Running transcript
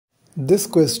This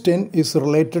question is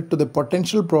related to the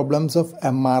potential problems of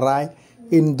MRI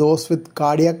in those with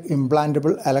cardiac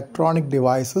implantable electronic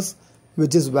devices,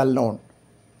 which is well known.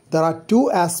 There are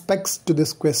two aspects to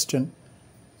this question.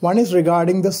 One is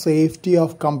regarding the safety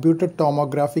of computed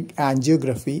tomographic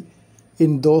angiography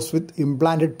in those with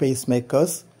implanted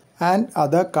pacemakers and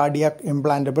other cardiac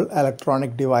implantable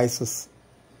electronic devices.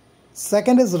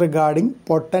 Second is regarding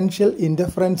potential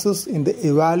interferences in the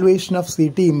evaluation of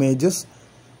CT images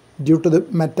due to the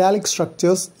metallic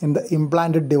structures in the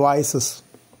implanted devices.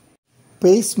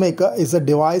 Pacemaker is a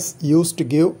device used to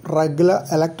give regular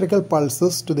electrical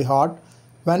pulses to the heart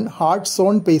when heart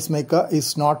zone pacemaker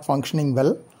is not functioning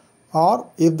well, or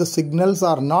if the signals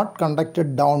are not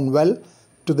conducted down well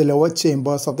to the lower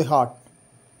chambers of the heart.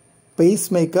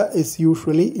 Pacemaker is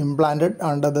usually implanted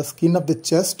under the skin of the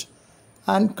chest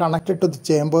and connected to the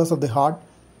chambers of the heart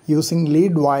using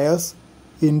lead wires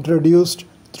introduced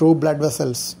through blood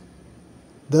vessels.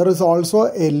 There is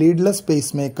also a leadless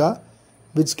pacemaker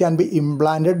which can be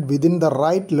implanted within the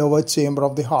right lower chamber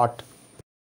of the heart.